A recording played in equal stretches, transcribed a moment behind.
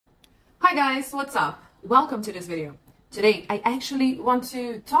Hi guys, what's up? Welcome to this video. Today I actually want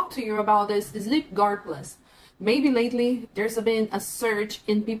to talk to you about this sleepguardplus. Maybe lately there's been a surge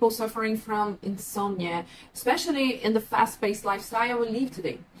in people suffering from insomnia, especially in the fast-paced lifestyle we live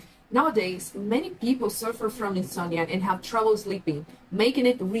today. Nowadays, many people suffer from insomnia and have trouble sleeping, making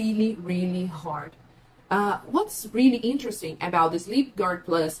it really hard. What's really interesting about the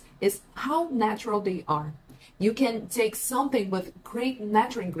sleepguardplus is how natural they are. You can take something with great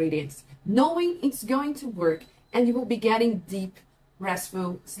natural ingredients, knowing it's going to work, and you will be getting deep,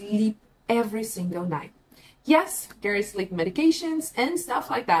 restful sleep every single night. Yes, there is sleep medications and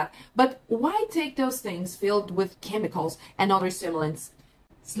stuff like that, but why take those things filled with chemicals and other stimulants?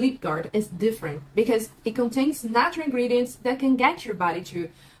 Sleepguard is different because it contains natural ingredients that can get your body to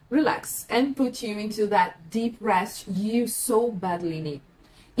relax and put you into that deep rest you so badly need.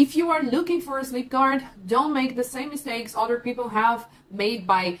 If you are looking for a sleep guard, don't make the same mistakes other people have made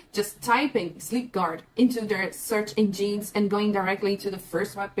by just typing sleep guard into their search engines and going directly to the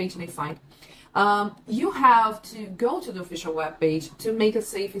first web page they find. You have to go to the official web page to make a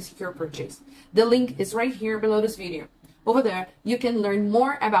safe and secure purchase. The link is right here below this video. Over there, you can learn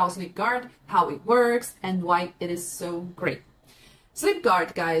more about sleepguard, how it works, and why it is so great.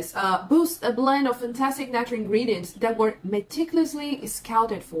 Sleepguard, guys, boosts a blend of fantastic natural ingredients that were meticulously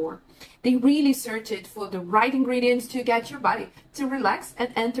scouted for. They really searched for the right ingredients to get your body to relax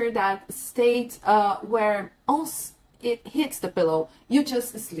and enter that state where once it hits the pillow, you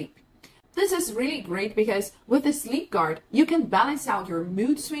just sleep. This is really great because with the sleepguard, you can balance out your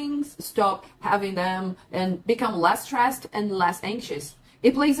mood swings, stop having them, and become less stressed and less anxious.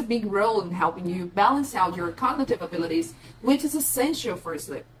 It plays a big role in helping you balance out your cognitive abilities, which is essential for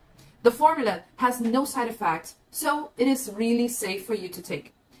sleep. The formula has no side effects, so it is really safe for you to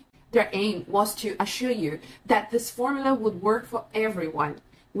take. Their aim was to assure you that this formula would work for everyone,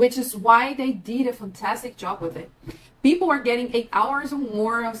 which is why they did a fantastic job with it. People are getting 8 hours or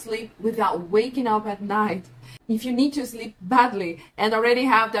more of sleep without waking up at night. If you need to sleep badly and already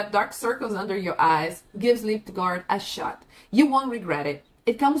have that dark circles under your eyes, give sleepguard a shot. You won't regret it.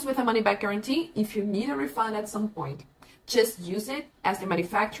 It comes with a money-back guarantee if you need a refund at some point. Just use it as the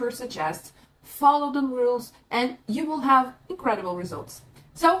manufacturer suggests, follow the rules, and you will have incredible results.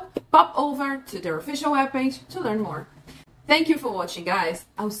 So, pop over to their official webpage to learn more. Thank you for watching, guys.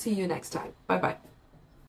 I'll see you next time. Bye-bye.